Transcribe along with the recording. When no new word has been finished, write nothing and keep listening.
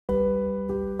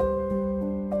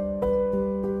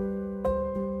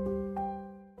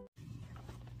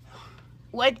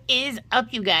What is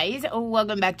up, you guys?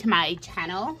 Welcome back to my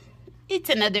channel. It's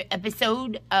another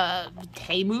episode of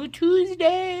Temu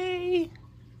Tuesday.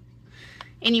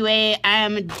 Anyway,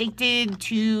 I'm addicted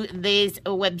to this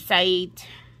website.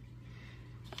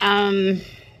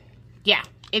 Yeah,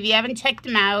 if you haven't checked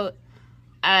them out,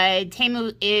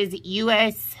 Temu is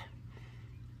US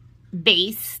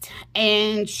based,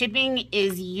 and shipping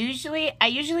is I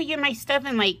usually get my stuff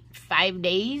in like 5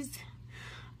 days.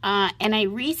 And I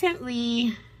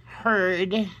recently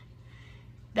heard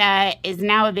that is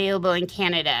now available in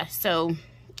Canada. So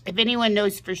if anyone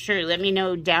knows for sure, let me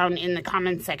know down in the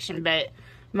comment section. But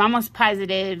I'm almost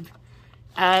positive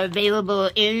available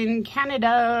in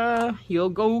Canada. You'll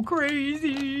go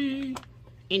crazy.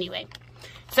 Anyway,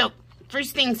 so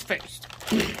first things first.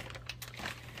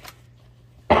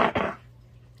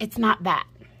 It's not that.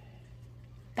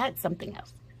 That's something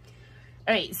else.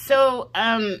 All right, so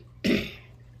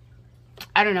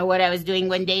I don't know what I was doing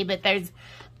one day, but there's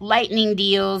lightning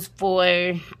deals for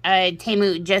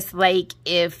Temu, just like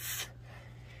if,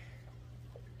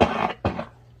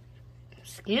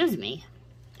 excuse me,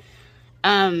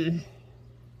 kind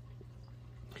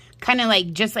of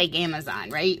like, just like Amazon,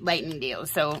 right? Lightning deals.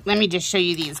 So let me just show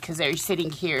you these because they're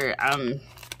sitting here.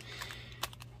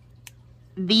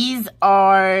 These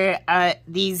are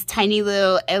these tiny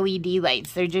little LED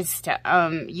lights. They're just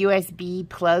USB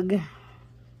plug.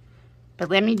 But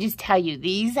let me just tell you,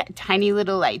 these tiny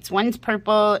little lights, one's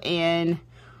purple and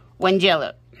one's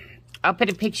yellow. I'll put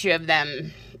a picture of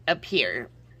them up here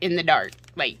in the dark,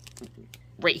 like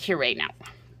right here, right now.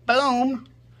 Boom.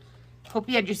 Hope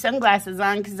you had your sunglasses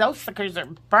on because those suckers are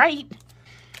bright.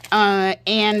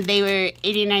 And they were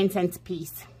 89 cents a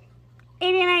piece.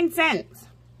 89 cents.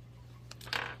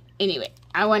 Anyway,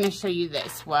 I want to show you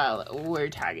this while we're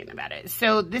talking about it.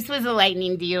 So this was a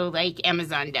lightning deal like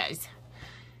Amazon does.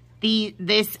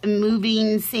 This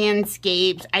moving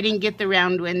sandscapes, I didn't get the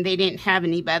round one. They didn't have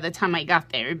any by the time I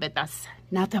got there, but that's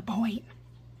not the point.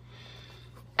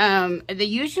 They're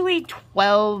usually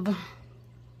 12,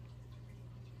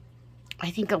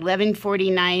 I think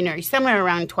 $11.49 or somewhere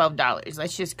around $12.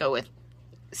 Let's just go with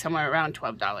somewhere around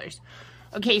 $12.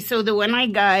 Okay, so the one I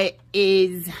got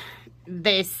is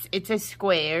this. It's a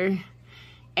square.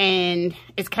 And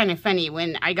it's kind of funny,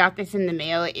 when I got this in the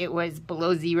mail, it was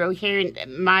below zero here, and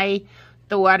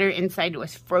the water inside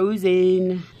was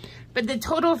frozen. But the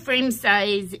total frame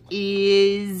size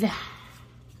is,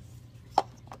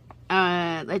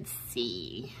 let's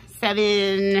see, 5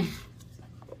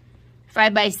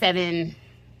 by 7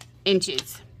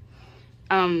 inches.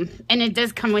 And it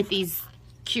does come with these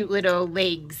cute little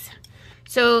legs.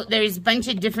 So there's a bunch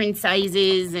of different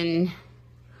sizes and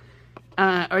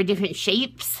or different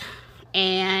shapes,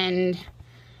 and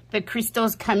the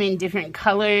crystals come in different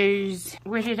colors.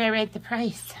 Where did I write the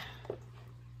price?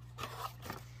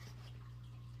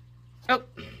 Oh,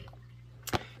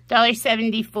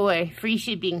 $1.74, free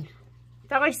shipping.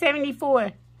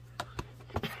 $1.74.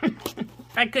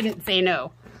 I couldn't say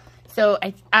no. So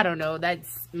I don't know,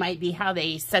 that's might be how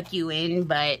they suck you in,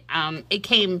 but it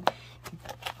came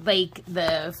like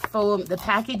the foam, the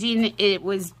packaging, it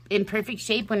was in perfect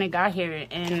shape when it got here,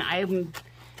 and I'm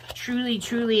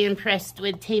truly impressed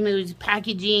with Temu's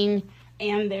packaging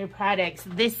and their products.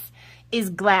 This is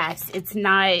glass. It's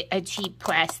not a cheap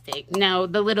plastic. Now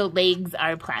the little legs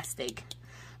are plastic,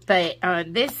 but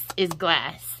this is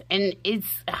glass, and it's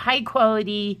high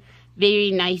quality, very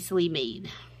nicely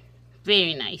made,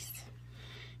 very nice.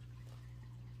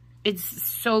 It's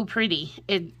so pretty.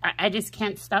 I just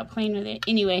can't stop playing with it.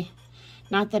 Anyway,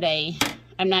 not that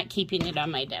I'm not keeping it on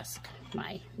my desk,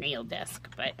 my nail desk,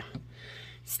 but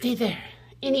stay there.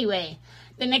 Anyway,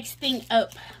 the next thing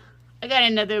up, I got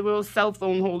another little cell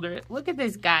phone holder. Look at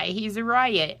this guy. He's a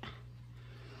riot.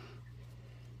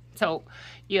 So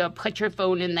you put your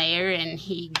phone in there and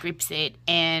he grips it,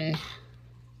 and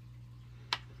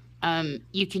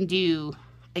you can do,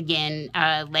 again,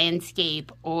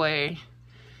 landscape or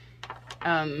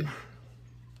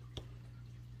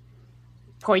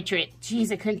portrait.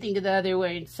 Jeez, I couldn't think of the other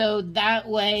word. So that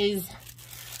was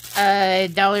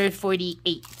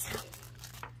 $1.48.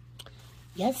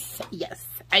 Yes.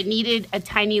 I needed a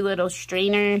tiny little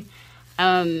strainer.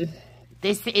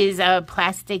 This is a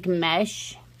plastic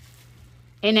mesh,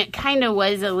 and it kind of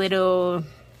was a little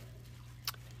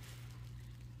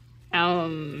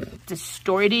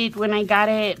distorted when I got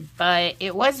it, but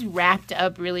it was wrapped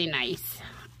up really nice.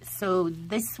 So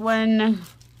this one,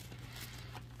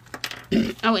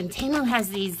 oh, and Temu has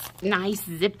these nice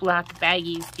Ziploc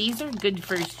baggies. These are good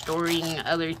for storing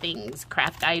other things,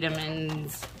 craft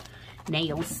items,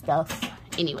 nail stuff.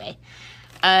 Anyway,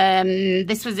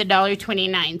 This was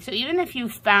 $1.29. So even if you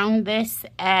found this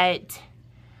at,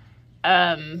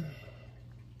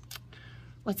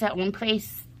 what's that one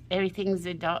place? Everything's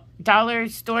a dollar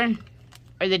store,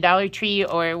 or the Dollar Tree,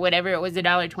 or whatever, it was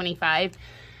 $1.25.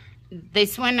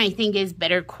 This one I think is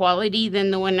better quality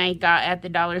than the one I got at the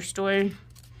dollar store.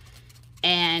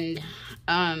 And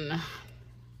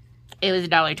it was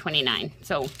 $1.29.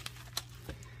 So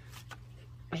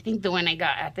I think the one I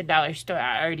got at the dollar store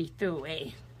I already threw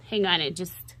away. Hang on, it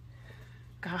just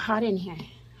got hot in here.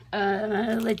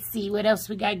 Let's see what else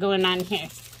we got going on here.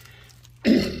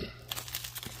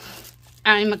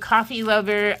 I'm a coffee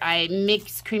lover. I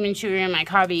mix cream and sugar in my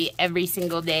coffee every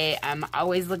single day. I'm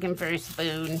always looking for a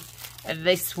spoon.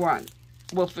 This one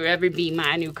will forever be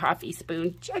my new coffee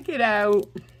spoon. Check it out.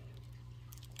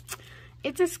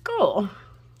 It's a skull.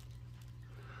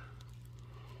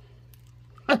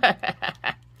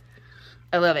 I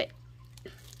love it.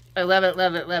 I love it,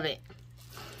 love it, love it.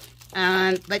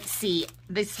 Let's see.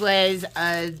 This was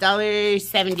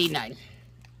 $1.79.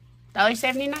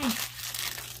 $1.79.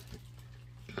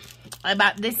 I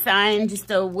bought this sign, just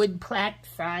a wood plaque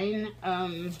sign.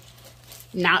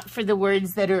 Not for the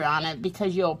words that are on it,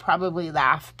 because you'll probably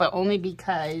laugh, but only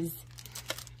because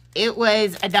it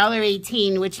was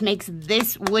 $1.18, which makes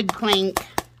this wood plank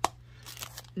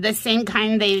the same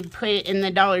kind they put in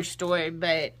the dollar store,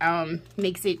 but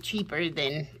makes it cheaper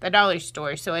than the dollar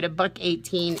store. So at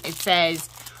 $1.18, it says,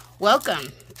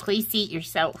 "Welcome, please seat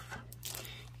yourself."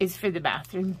 It's for the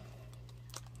bathroom.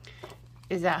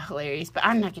 Is that hilarious? But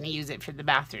I'm not going to use it for the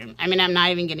bathroom. I mean, I'm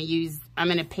not even going to use, I'm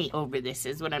going to paint over this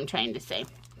is what I'm trying to say.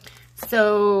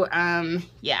 So,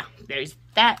 yeah, there's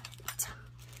that.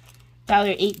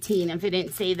 $1.18, if it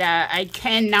didn't say that. I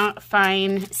cannot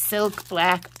find silk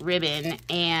black ribbon,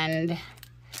 and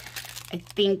I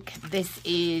think this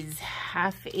is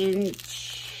 1/2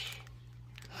 inch.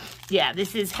 Yeah,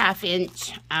 this is 1/2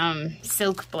 inch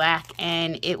silk black,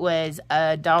 and it was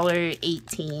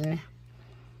 $1.18.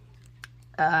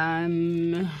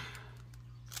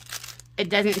 It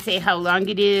doesn't say how long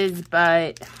it is,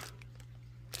 but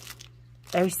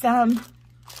there's some.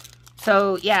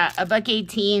 So yeah,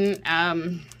 $1.18.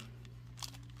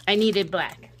 I needed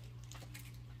black.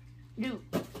 You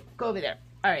go over there.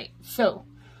 All right. So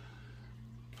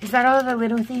is that all the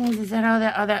little things? Is that all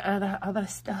the other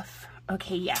stuff?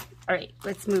 Okay. Yeah. All right.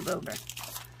 Let's move over.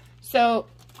 So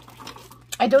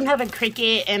I don't have a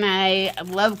Cricut, and I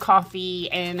love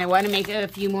coffee, and I want to make a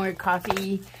few more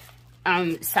coffee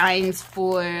signs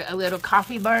for a little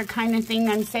coffee bar kind of thing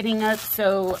I'm setting up.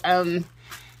 So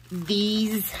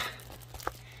these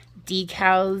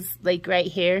decals, like right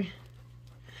here,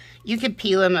 you could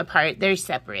peel them apart. They're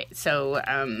separate, so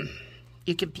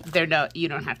you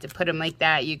don't have to put them like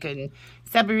that. You can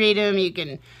separate them. You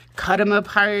can cut them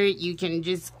apart. You can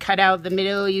just cut out the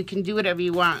middle. You can do whatever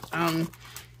you want.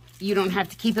 You don't have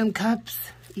to keep them cups.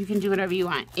 You can do whatever you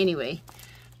want. Anyway,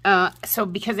 so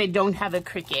because I don't have a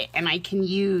Cricut, and I can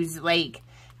use like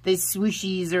the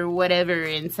swooshies or whatever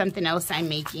in something else I'm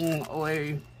making,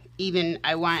 or even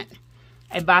I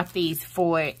bought these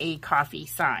for a coffee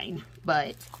sign,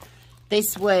 but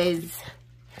this was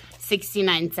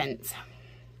 69 cents.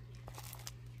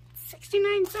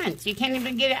 69 cents. You can't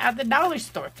even get it at the dollar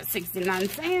store for 69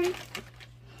 cents.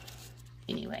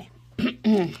 Anyway.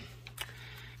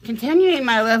 Continuing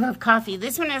my love of coffee.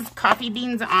 This one has coffee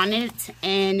beans on it,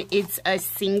 and it's a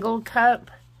single cup.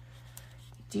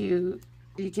 You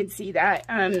can see that.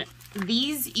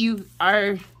 These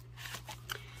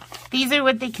are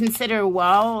what they consider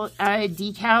wall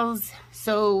decals.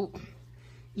 So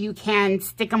you can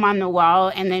stick them on the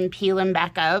wall and then peel them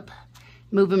back up,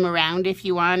 move them around if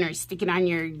you want, or stick it on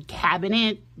your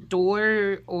cabinet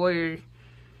door, or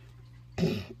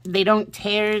they don't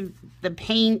tear the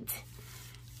paint.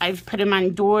 I've put them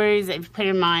on doors, I've put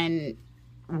them on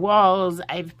walls,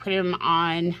 I've put them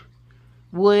on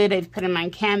wood, I've put them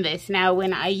on canvas. Now,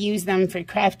 when I use them for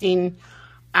crafting,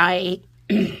 I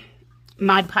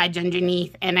Mod Podge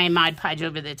underneath, and I Mod Podge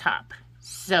over the top.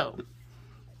 So,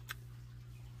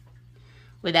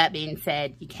 with that being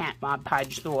said, you can't Mod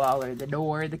Podge the wall or the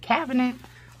door or the cabinet.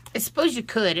 I suppose you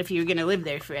could if you were going to live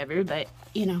there forever, but,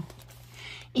 you know.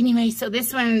 Anyway, so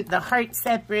this one, the heart's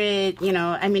separate, you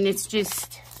know, I mean, it's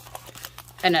just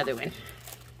another one.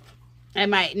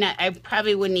 I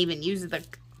probably wouldn't even use the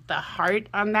heart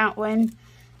on that one.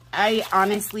 I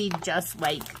honestly just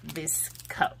like this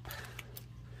cup.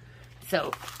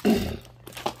 So,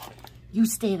 you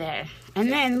stay there.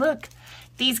 And then, look,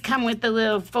 these come with the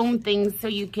little foam things, so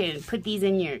you can put these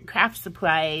in your craft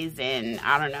supplies, and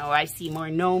I don't know, I see more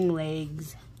gnome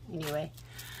legs. Anyway,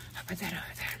 I'll put that over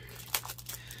there.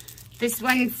 This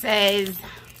one says,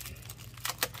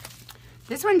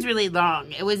 this one's really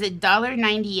long. It was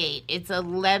 $1.98. It's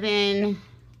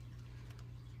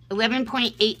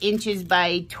 11.8 inches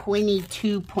by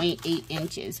 22.8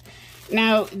 inches.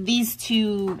 Now, these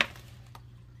two,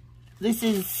 this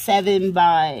is 7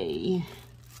 by,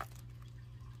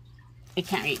 I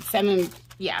can't read,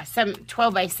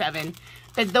 12 by 7.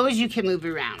 But those you can move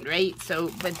around, right? So,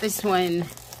 but this one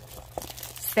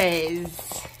says,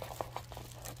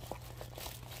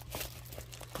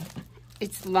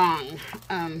 it's long,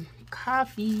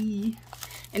 coffee,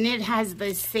 and it has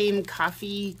the same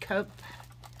coffee cup,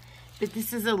 but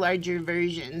this is a larger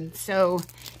version. So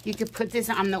you could put this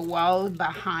on the wall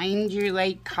behind your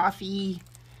like coffee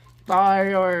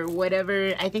bar or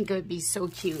whatever. I think it would be so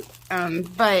cute.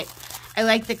 But I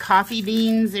like the coffee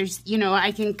beans. There's, you know,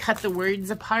 I can cut the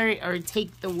words apart or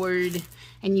take the word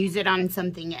and use it on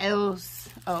something else.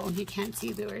 Oh, you can't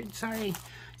see the word, sorry.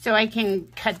 So I can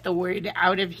cut the word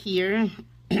out of here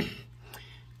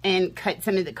and cut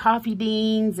some of the coffee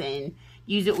beans and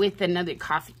use it with another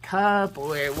coffee cup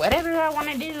or whatever I want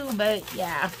to do. But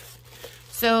yeah,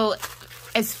 so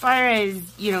as far as,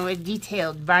 you know, a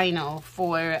detailed vinyl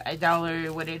for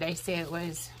 $1, what did I say it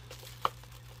was?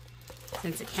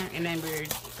 Since I can't remember,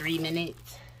 3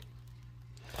 minutes.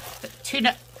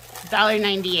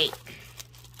 $2.98.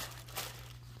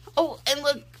 Oh, and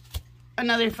look,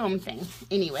 another foam thing.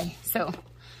 Anyway, so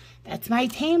that's my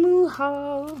Temu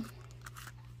haul.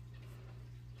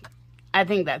 I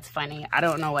think that's funny. I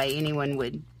don't know why anyone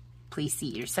would. Please see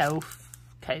yourself,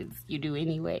 because you do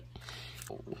anyway.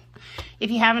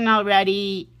 If you haven't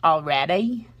already,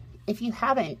 if you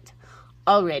haven't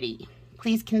already,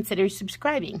 please consider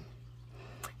subscribing.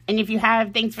 And if you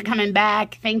have, thanks for coming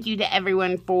back. Thank you to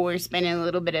everyone for spending a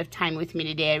little bit of time with me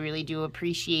today. I really do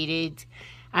appreciate it.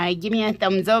 Give me a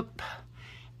thumbs up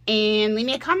and leave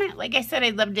me a comment. Like I said,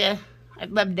 I'd love to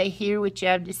hear what you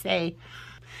have to say.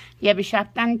 You ever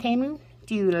shopped on Temu?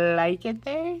 Do you like it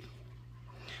there?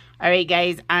 All right,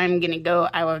 guys, I'm gonna go.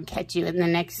 I will catch you in the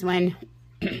next one.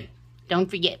 Don't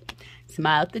forget,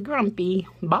 smile at the grumpy.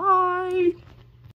 Bye.